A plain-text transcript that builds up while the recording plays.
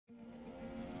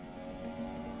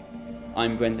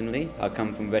I'm Brendon Leigh. I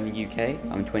come from Reading, UK.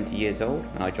 I'm 20 years old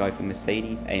and I drive for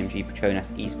Mercedes-AMG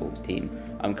Petronas Esports team.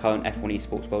 I'm current F1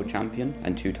 Esports World Champion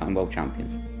and two-time World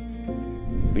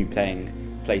Champion. Been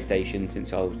playing PlayStation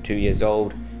since I was 2 years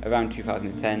old. Around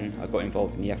 2010, I got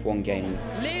involved in the F1 game.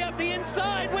 Leigh up the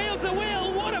inside, wheel to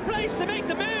wheel, what a place to make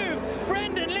the move!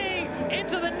 Brendon Leigh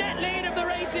into the net lead of the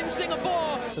race in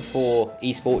Singapore. Before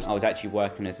esports, I was actually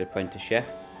working as an apprentice chef.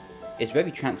 It's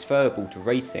very transferable to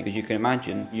racing, because you can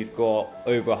imagine you've got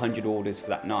over 100 orders for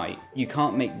that night. You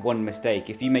can't make one mistake.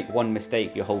 If you make one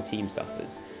mistake, your whole team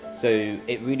suffers. So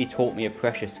it really taught me a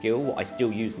precious skill, what I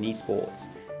still use in esports.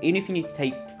 Even if you need to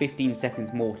take 15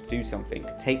 seconds more to do something,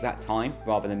 take that time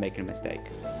rather than making a mistake.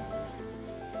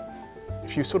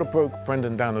 If you sort of broke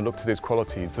Brendon down and looked at his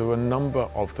qualities, there were a number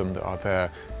of them that are there.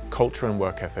 Culture and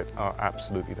work ethic are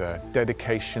absolutely there.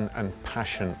 Dedication and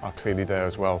passion are clearly there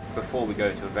as well. Before we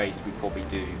go to a race, we probably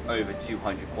do over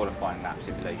 200 qualifying lap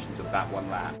simulations of that one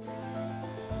lap.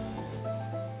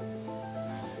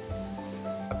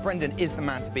 Brendon is the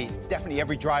man to beat. Definitely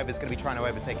every driver is going to be trying to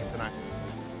overtake him tonight.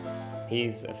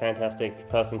 He's a fantastic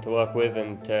person to work with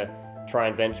and to try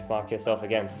and benchmark yourself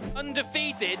against.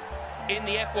 Undefeated in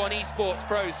the F1 Esports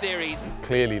Pro Series.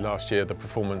 Clearly last year the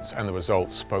performance and the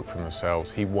results spoke for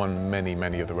themselves. He won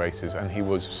many of the races and he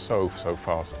was so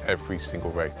fast every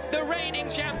single race. The reigning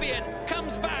champion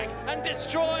comes back and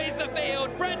destroys the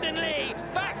field. Brendon Leigh,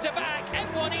 back-to-back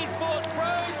F1 Esports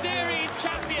Pro Series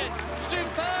champion.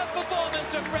 Superb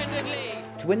performance from Brendon Leigh.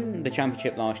 To win the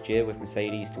championship last year with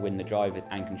Mercedes, to win the drivers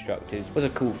and constructors, was a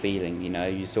cool feeling. You know,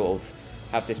 you sort of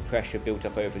have this pressure built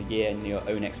up over the year and your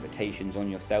own expectations on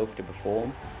yourself to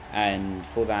perform, and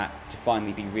for that to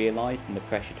finally be realised and the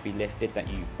pressure to be lifted that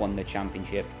you've won the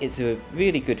championship, it's a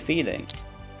really good feeling.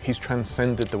 He's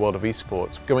transcended the world of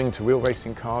esports, going to real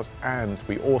racing cars, and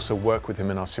we also work with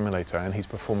him in our simulator, and he's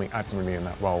performing admirably in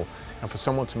that role. And for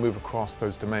someone to move across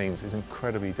those domains is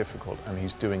incredibly difficult, and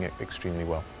he's doing it extremely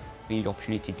well. The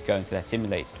opportunity to go into their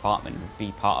simulator department and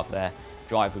be part of their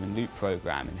driver and loop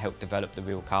program and help develop the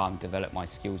real car and develop my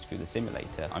skills through the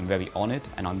simulator. I'm very honoured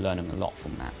and I'm learning a lot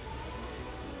from that.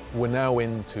 We're now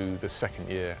into the second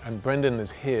year and Brendon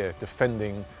is here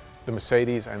defending the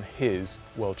Mercedes and his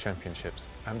World Championships,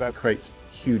 and that creates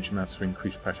huge amounts of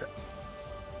increased pressure.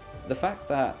 The fact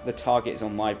that the target is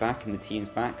on my back and the team's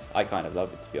back, I kind of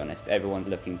love it, to be honest. Everyone's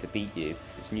looking to beat you.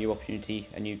 It's a new opportunity,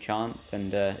 a new chance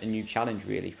and a new challenge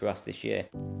really for us this year.